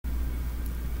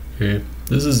Okay,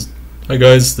 hi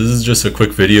guys, this is just a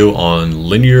quick video on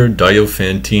linear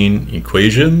diophantine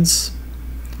equations.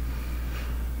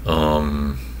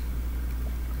 And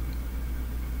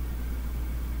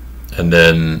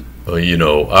then,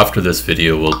 after this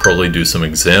video, we'll probably do some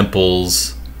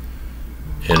examples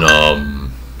in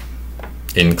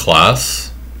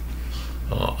class.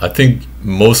 I think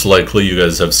most likely you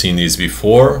guys have seen these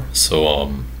before, so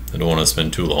I don't want to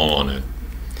spend too long on it.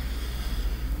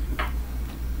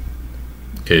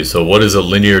 Okay, so what is a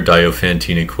linear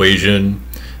diophantine equation?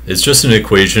 It's just an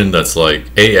equation that's like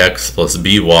ax plus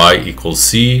by equals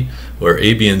c, where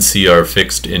a, b, and c are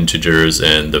fixed integers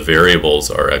and the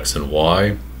variables are x and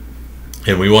y.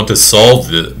 And we want to solve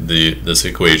this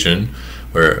equation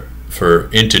for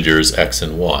integers x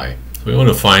and y. So we want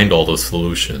to find all the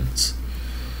solutions.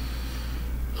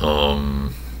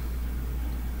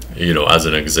 As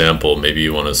an example, maybe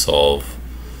you want to solve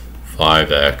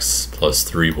 5x plus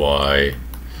 3y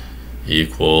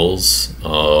equals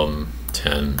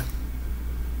 10.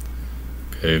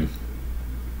 Okay. Of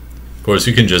course,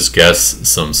 you can just guess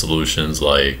some solutions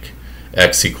like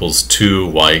x equals 2,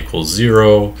 y equals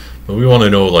 0, but we want to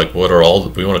know like we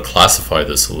want to classify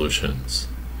the solutions.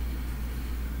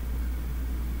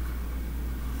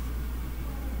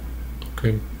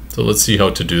 Okay, so let's see how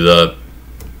to do that.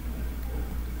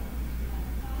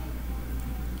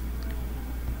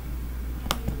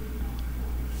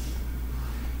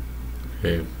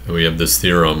 Okay, and we have this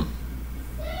theorem.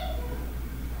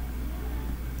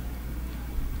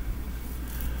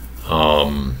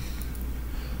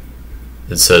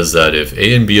 It says that if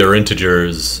a and b are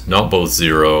integers, not both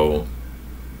 0,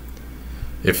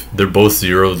 if they're both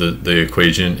 0, the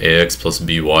equation ax plus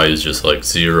by is just like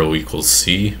 0 equals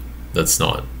c. That's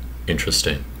not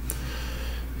interesting.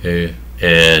 Okay,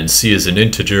 and c is an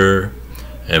integer,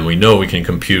 and we know we can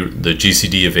compute the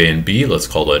GCD of a and b. Let's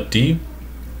call that d.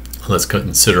 Let's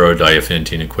consider our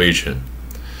diophantine equation.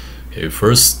 Okay,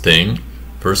 first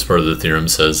part of the theorem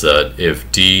says that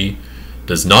if d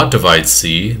does not divide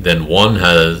c, then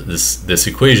this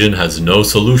equation has no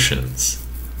solutions.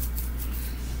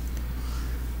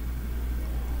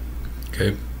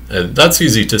 Okay, and that's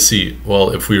easy to see. Well,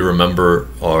 if we remember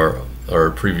our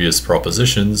previous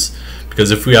propositions, because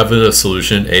if we have a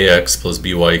solution ax plus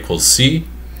by equals c,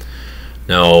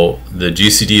 now the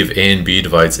GCD of a and b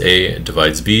divides a and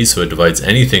divides b, so it divides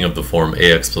anything of the form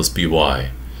ax plus by.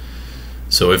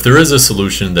 So if there is a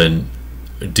solution, then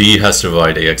d has to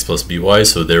divide ax plus by,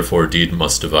 so therefore d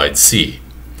must divide c.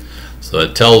 So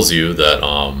that tells you that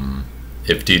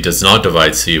if d does not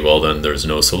divide c, well then there's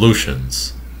no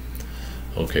solutions.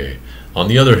 Okay. On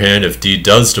the other hand, if d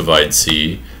does divide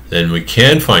c, then we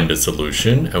can find a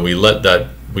solution, and we let a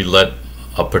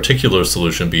particular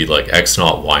solution be like x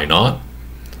naught, y naught.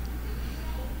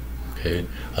 Okay,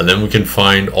 and then we can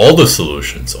find all the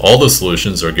solutions. All the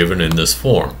solutions are given in this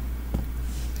form.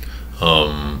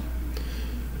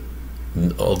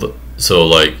 So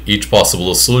like each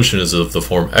possible solution is of the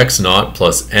form x naught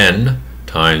plus n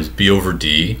times b over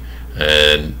d,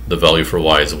 and the value for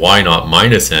y is y naught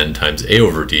minus n times a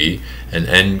over d, and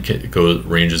n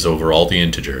ranges over all the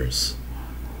integers.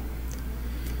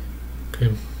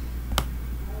 Okay.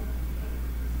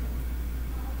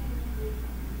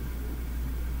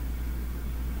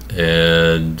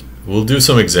 And we'll do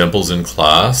some examples in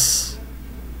class.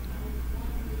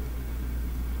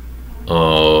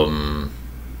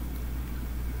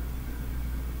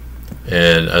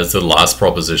 And as the last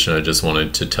proposition, I just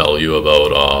wanted to tell you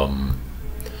about,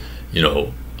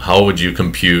 how would you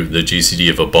compute the GCD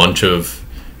of a bunch of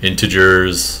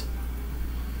integers?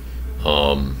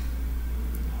 Well,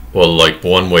 like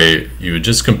one way, you would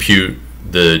just compute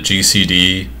the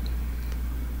GCD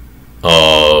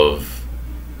of,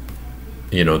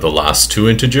 the last two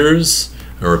integers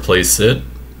and replace it.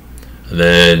 And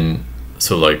then,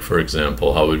 so like, for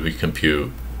example, how would we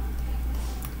compute?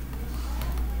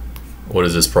 What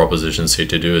does this proposition say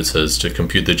to do? It says to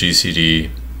compute the GCD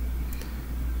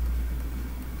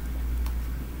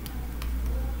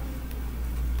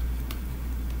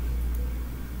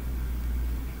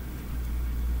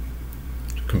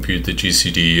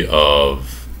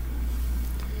of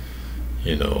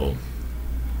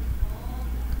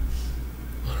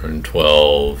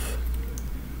 112,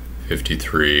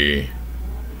 53,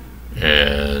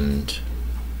 and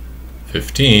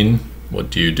 15. What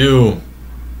do you do?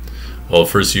 Well,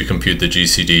 first you compute the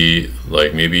GCD,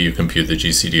 like maybe you compute the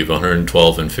GCD of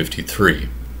 112 and 53.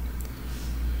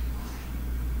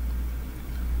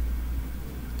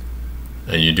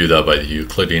 And you do that by the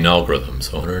Euclidean algorithm.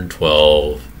 So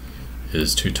 112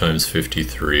 is 2 times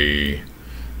 53,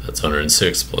 that's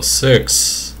 106 plus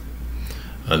 6.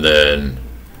 and then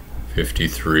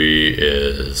 53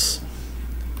 is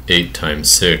 8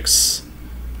 times 6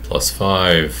 plus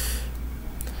 5,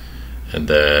 and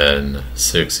then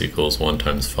 6 equals 1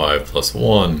 times 5 plus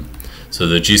 1. So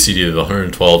the GCD of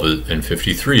 112 and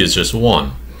 53 is just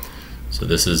 1. So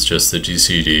this is just the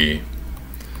GCD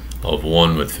of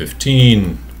 1 with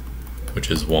 15, which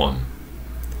is 1.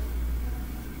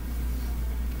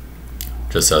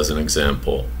 Just as an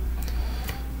example.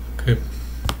 Okay.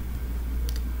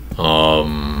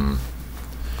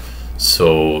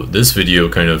 So this video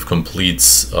kind of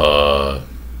completes the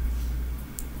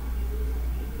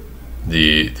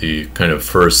kind of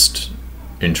first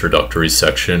introductory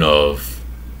section of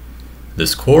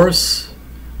this course.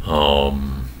 So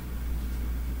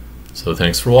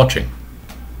thanks for watching.